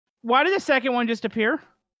Why did the second one just appear?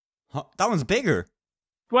 Huh, that one's bigger.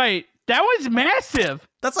 Wait, that one's massive.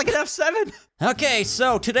 That's like an F7. Okay,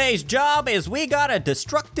 so today's job is we gotta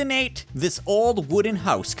destructinate this old wooden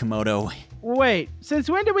house, Komodo. Wait, since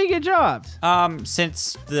when did we get jobs?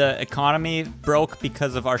 Since the economy broke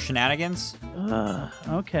because of our shenanigans.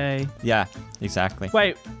 Okay. Yeah, exactly.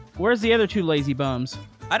 Wait, where's the other two lazy bums?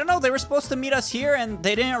 I don't know, they were supposed to meet us here and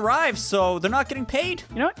they didn't arrive, so they're not getting paid.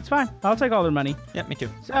 You know what? It's fine. I'll take all their money. Yeah, me too.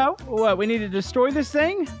 So, what, we need to destroy this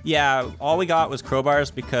thing? Yeah, all we got was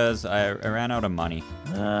crowbars because I ran out of money.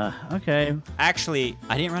 Okay. Actually,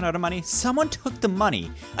 I didn't run out of money. Someone took the money.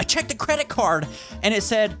 I checked the credit card and it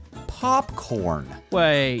said popcorn.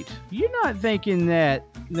 Wait, you're not thinking that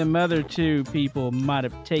the other two people might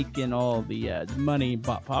have taken all the money and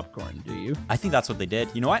bought popcorn, do you? I think that's what they did.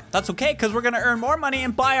 You know what? That's okay, because we're going to earn more money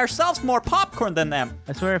and buy ourselves more popcorn than them.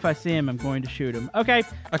 I swear if I see him, I'm going to shoot him. Okay.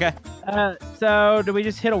 Okay. So do we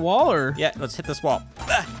just hit a wall, or? Yeah, let's hit this wall.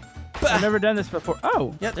 I've never done this before.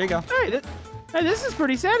 Oh. Yeah, there you go. Hey, this is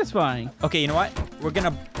pretty satisfying. Okay, you know what? We're going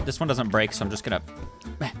to... This one doesn't break, so I'm just going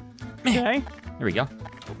to... Okay. Here we go.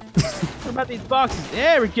 What about these boxes?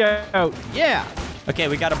 There we go. Yeah. Okay,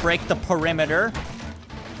 we got to break the perimeter.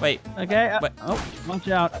 Wait. Okay. Oh, watch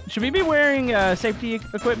out. Should we be wearing safety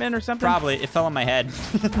equipment or something? Probably. It fell on my head.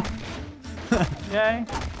 Okay.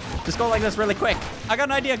 Just go like this really quick. I got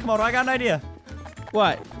an idea, Komodo. I got an idea.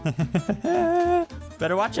 What?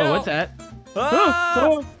 Better watch Oh, out. what's that?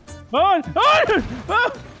 Ah! Oh,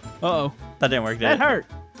 uh-oh. That didn't work, did That it? hurt.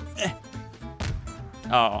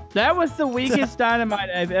 Oh. That was the weakest dynamite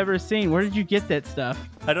I've ever seen. Where did you get that stuff?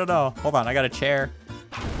 I don't know. Hold on. I got a chair.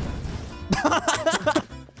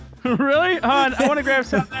 Really? Hold on. I want to grab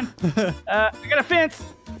something. I got a fence.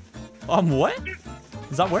 What?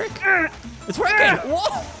 Does that work? It's working.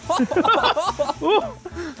 Whoa.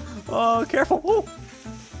 Oh, careful. Ooh.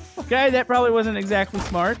 Okay, that probably wasn't exactly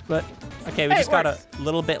smart, but... Okay, we just got a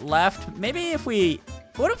little bit left. Maybe if we...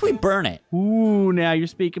 What if we burn it? Ooh, now you're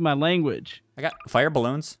speaking my language. I got fire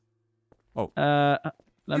balloons. Oh.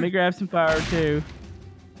 Let me grab some fire, too.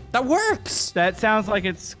 That works. That sounds like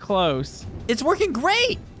it's close. It's working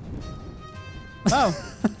great. Oh.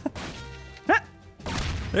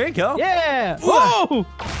 There you go. Yeah. Whoa.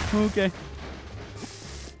 Okay.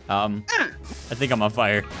 I think I'm on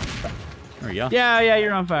fire. There we go. Yeah,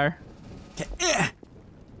 you're on fire. Okay.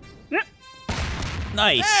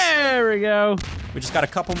 Nice. There we go. We just got a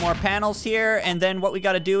couple more panels here, and then what we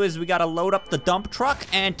gotta do is we gotta load up the dump truck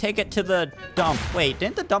and take it to the dump. Wait,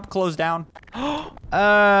 didn't the dump close down?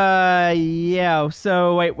 Yeah.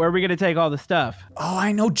 So wait, where are we gonna take all the stuff? Oh,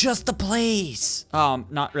 I know just the place.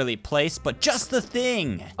 Not really place, but just the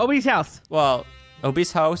thing. Obi's house. Well,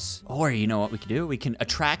 Obi's house, or you know what we can do? We can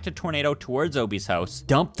attract a tornado towards Obi's house,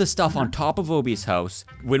 dump the stuff on top of Obi's house.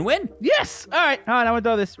 Win-win. Yes. All right. Hold on, I'm gonna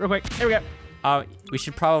throw this real quick. Here we go. We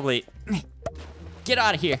should probably get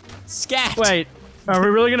out of here. Scat. Wait, are we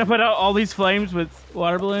really gonna put out all these flames with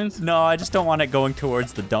water balloons? No, I just don't want it going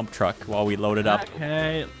towards the dump truck while we load it up.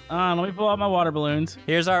 Okay, let me pull out my water balloons.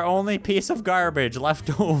 Here's our only piece of garbage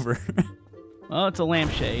left over. Well, it's a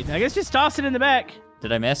lampshade. I guess just toss it in the back.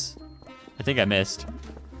 Did I miss? I think I missed.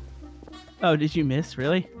 Oh, did you miss?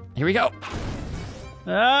 Really? Here we go.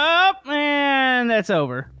 Oh, man, that's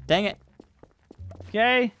over. Dang it.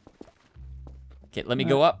 Okay. Okay, let me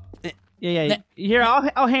go up. Yeah. Here,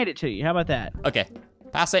 I'll hand it to you. How about that? Okay,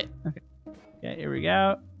 pass it. Okay, here we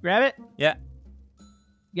go. Grab it. Yeah.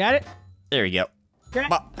 Got it? There we go. Okay.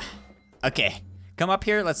 Okay, come up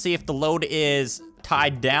here. Let's see if the load is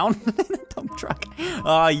tied down in the dump truck.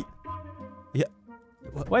 Yeah.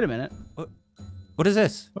 Wait a minute. What is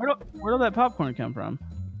this? Where did that popcorn come from?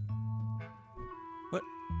 What?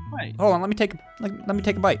 Wait. Hold on. Let me take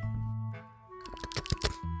a bite.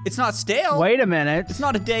 It's not stale. Wait a minute. It's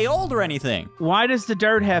not a day old or anything. Why does the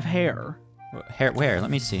dirt have hair? Hair? Where? Let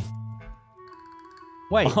me see.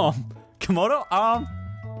 Wait. Komodo.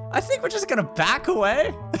 I think we're just gonna back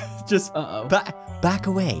away. Just back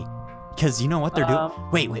away, because you know what they're doing.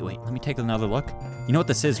 Wait. Let me take another look. You know what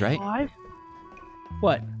this is, right?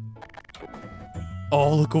 What?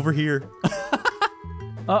 Oh, look over here.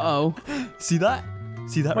 Uh-oh. See that?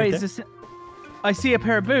 See that? Wait, right is this? I see a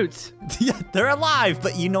pair of boots. Yeah, they're alive,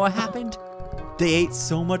 but you know what happened? They ate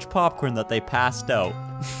so much popcorn that they passed out.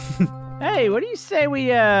 Hey, what do you say we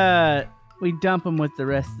dump them with the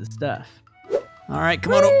rest of the stuff? All right,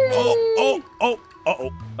 Komodo.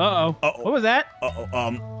 What was that?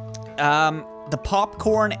 The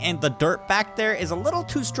popcorn and the dirt back there is a little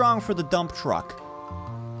too strong for the dump truck.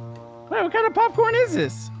 Wait, what kind of popcorn is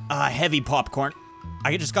this? Heavy popcorn.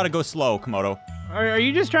 I just gotta go slow, Komodo. Are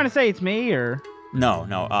you just trying to say it's me, or?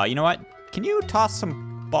 No. You know what? Can you toss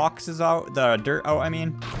some boxes out? The dirt out, I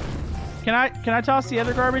mean. Can I toss the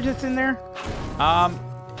other garbage that's in there?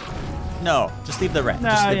 No. Just leave the rest. No,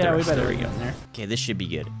 just leave yeah, the we rest. better There we get go. in there. Okay, this should be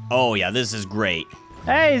good. Oh yeah, this is great.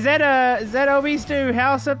 Hey, is that Obi's new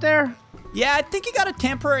house up there? Yeah, I think he got a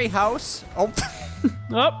temporary house. Oh.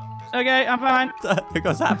 Oh, okay, I'm fine. There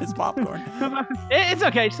goes half his popcorn. It's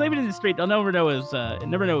okay. Just leave it in the street. They'll never know it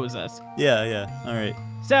was us. Yeah. All right.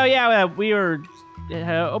 So yeah, we were.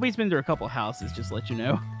 Obi's been through a couple houses. Just to let you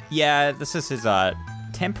know. Yeah, this is his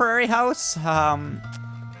temporary house.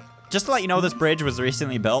 Just to let you know, this bridge was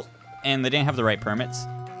recently built, and they didn't have the right permits.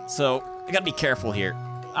 So I gotta be careful here.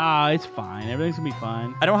 It's fine. Everything's gonna be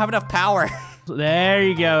fine. I don't have enough power. There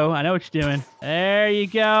you go. I know what you're doing. There you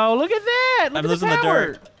go. Look at that. Look I'm at losing the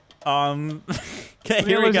dirt. Okay,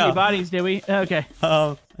 here we go. Any bodies, did we? Okay.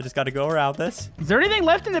 I just got to go around this. Is there anything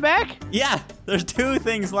left in the back? Yeah, there's 2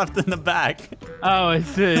 things left in the back. Oh,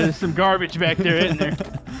 it's some garbage back there, isn't there?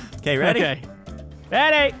 Okay, ready? Okay.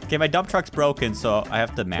 Ready. Okay, my dump truck's broken, so I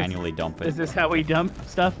have to manually dump it. Is this how we dump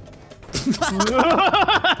stuff?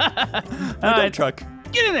 My dump truck.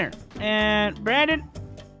 Get in there. And Brandon,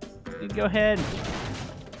 you go ahead.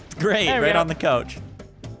 Great, right on the couch.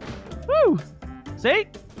 Woo! See?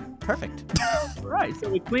 Perfect. Right, so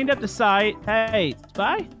we cleaned up the site. Hey,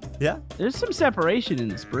 Spy? Yeah? There's some separation in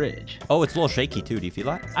this bridge. Oh, it's a little shaky too. Do you feel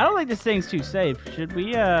that? I don't think this thing's too safe. Should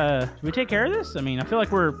we take care of this? I mean, I feel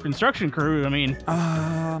like we're a construction crew. I mean, we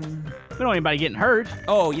don't want anybody getting hurt.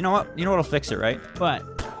 Oh, you know what? You know what'll fix it, right? What?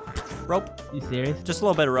 Rope. You serious? Just a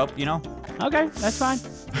little bit of rope, you know? Okay, that's fine.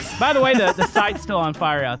 By the way, the site's still on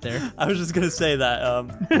fire out there. I was just gonna say that.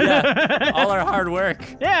 Yeah, all our hard work.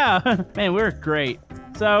 Yeah, man, we're great.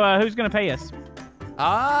 So, who's gonna pay us?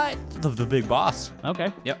 The big boss.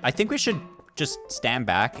 Okay. Yep. I think we should just stand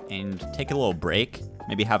back and take a little break.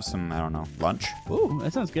 Maybe have some, I don't know, lunch. Ooh,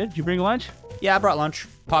 that sounds good. Did you bring lunch? Yeah, I brought lunch.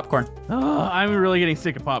 Popcorn. Oh, I'm really getting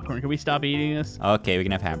sick of popcorn. Can we stop eating this? Okay, we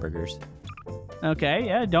can have hamburgers. Okay,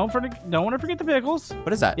 yeah. Don't want to forget the pickles.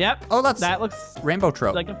 What is that? Yep. Oh, that looks rainbow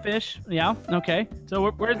trout. like a fish. Yeah. Okay. So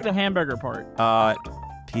where's the hamburger part?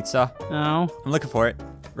 Pizza. No. I'm looking for it.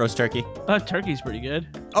 Roast turkey. Turkey's pretty good.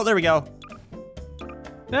 Oh, there we go.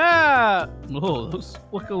 Ah! Oh, those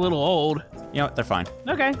look a little old. You know what? They're fine.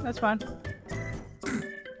 Okay, that's fine.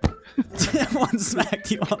 One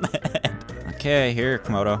smacked you on the head. Okay, here,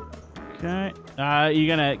 Komodo. Okay. You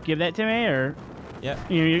gonna give that to me or? Yeah.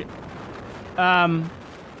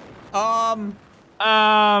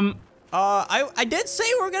 I did say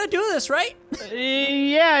we were gonna do this, right?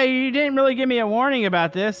 Yeah, you didn't really give me a warning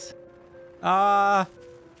about this.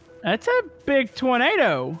 That's a big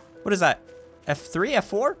tornado. What is that? F3,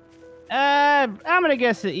 F4? I'm gonna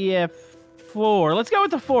guess the EF4. Let's go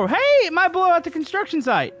with the 4. Hey, it might blow out the construction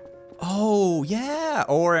site. Oh, yeah.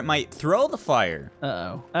 Or it might throw the fire.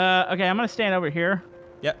 Uh-oh. Okay, I'm gonna stand over here.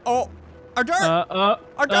 Yeah. Oh, our dirt! Our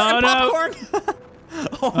dirt and no. popcorn!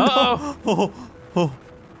 Oh, no.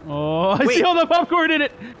 Oh, I see all the popcorn in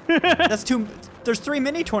it. That's 2. There's 3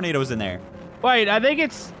 mini tornadoes in there. Wait, I think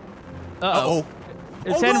it's... Uh-oh.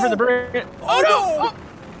 It's heading for the bridge. Oh, no!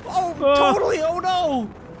 Oh, totally. Oh, no.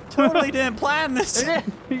 Totally didn't plan this.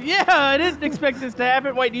 Yeah, I didn't expect this to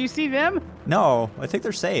happen. Wait, do you see them? No, I think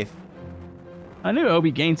they're safe. I knew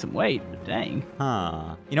Obi gained some weight, but dang.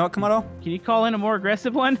 Huh. You know what, Komodo? Can you call in a more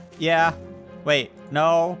aggressive one? Yeah. Wait,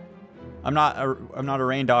 no. I'm not a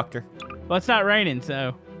rain doctor. Well, it's not raining,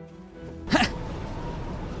 so.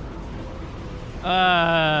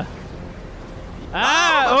 Oh!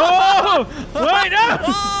 Wait, no!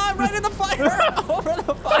 Oh, I'm right in the fire! Over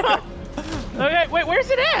the fire! Okay, wait, where's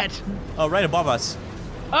it at? Oh, right above us.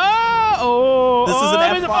 This This is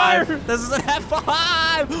an F5. F5. This is an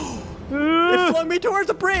F5. It flung me towards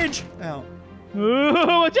the bridge. Ow.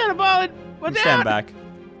 Watch out, Apollon! Watch out! Stand back.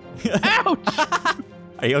 Ouch!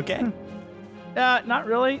 Are you okay? Not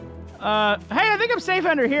really. Hey, I think I'm safe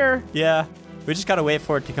under here. Yeah. We just gotta wait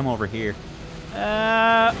for it to come over here.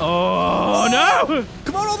 Oh no!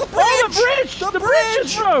 Come on, the bridge! Oh, the bridge! The bridge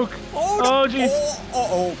just broke! Oh, jeez.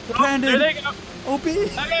 Oh, Brandon. There they go. OP.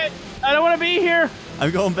 Okay, I don't want to be here.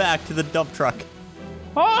 I'm going back to the dump truck.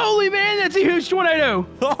 Holy man, that's a huge tornado!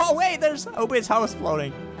 Oh, wait, there's Obi's house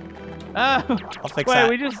floating. I'll fix that.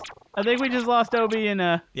 I think we just lost Obi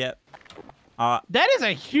and Yep. that is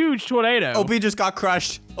a huge tornado. Obi just got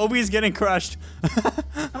crushed. Obi's getting crushed.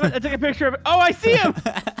 I took a picture of it. Oh, I see him!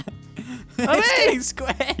 He's getting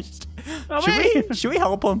squished. Should we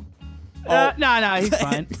help him? No, he's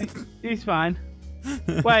fine. He's fine.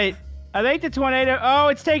 Wait, I think the tornado. Oh,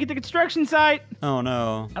 it's taking the construction site. Oh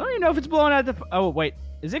no. I don't even know if it's blowing out the. Oh wait,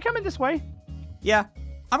 is it coming this way? Yeah.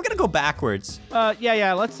 I'm gonna go backwards.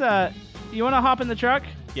 Yeah. Let's. You want to hop in the truck?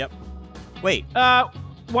 Yep. Wait.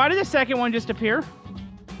 Why did the second one just appear?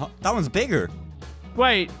 Oh, that one's bigger.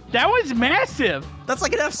 Wait, that one's massive. That's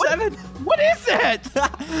like an F7. What is that?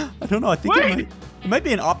 I don't know. I think it might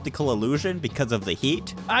be an optical illusion because of the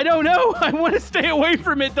heat. I don't know. I want to stay away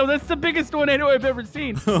from it, though. That's the biggest tornado I've ever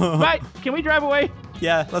seen. Right, can we drive away?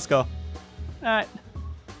 Yeah, let's go. All right.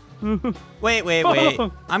 Wait.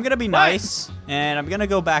 I'm gonna be nice, and I'm gonna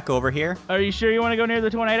go back over here. Are you sure you want to go near the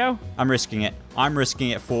tornado? I'm risking it. I'm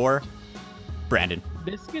risking it for Brandon.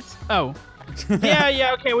 Biscuits? Oh.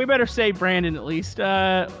 Yeah, okay. We better save Brandon at least.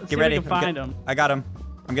 Let's Get see ready. if we can find him. I got him.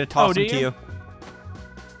 I'm gonna toss him to you.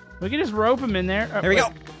 We can just rope him in there. There we go.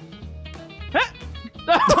 You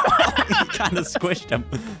kind of squished him.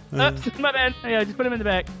 My bad. Yeah, just put him in the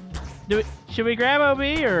back. Should we grab OB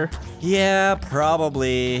or? Yeah,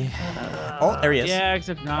 probably. Oh, there he is. Yeah,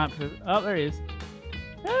 except not. Oh, there he is.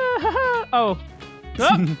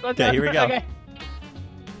 Okay, here we go. Okay.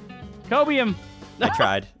 Kobe him. I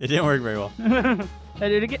tried. It didn't work very well. I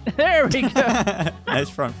did it again. There we go. Nice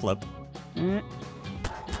front flip.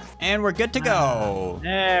 And we're good to go.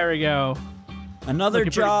 There we go. Another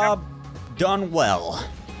job done well.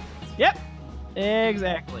 Yep.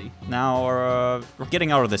 Exactly. Now we're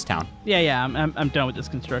getting out of this town. Yeah. I'm done with this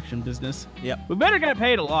construction business. Yep. We better get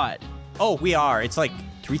paid a lot. Oh, we are. It's like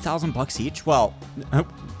 $3,000 each. Well,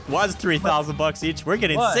 was $3,000 each. We're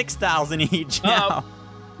getting $6,000 each now.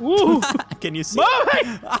 Woo! Can you see?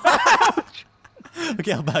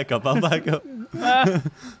 Okay, I'll back up. I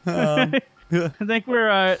think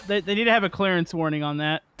we're. They need to have a clearance warning on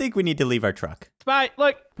that. I think we need to leave our truck. Spy,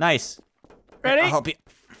 look. Nice. Ready? I'll help you.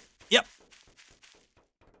 Yep.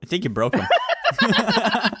 I think you broke him.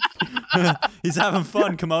 He's having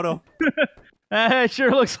fun, Komodo. It sure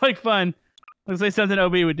looks like fun. Looks like something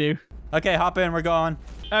OB would do. Okay, hop in. We're going.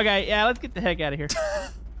 Okay, yeah, let's get the heck out of here.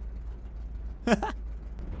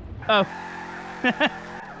 Oh.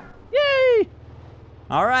 Yay!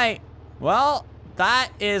 All right. Well,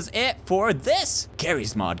 that is it for this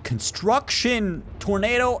Garry's Mod construction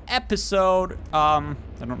tornado episode. I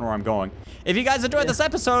don't know where I'm going. If you guys enjoyed this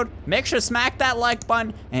episode, make sure to smack that like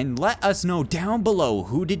button and let us know down below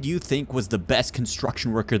who did you think was the best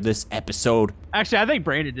construction worker this episode. Actually, I think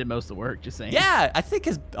Brandon did most of the work, just saying. Yeah, I think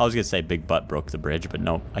I was gonna say Big Butt broke the bridge, but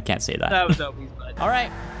no, I can't say that. That was OB's butt. All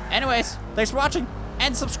right. Anyways, thanks for watching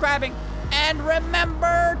and subscribing. And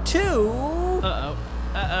remember to... Uh-oh.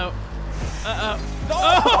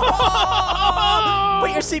 Oh!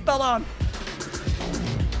 Put your seatbelt on.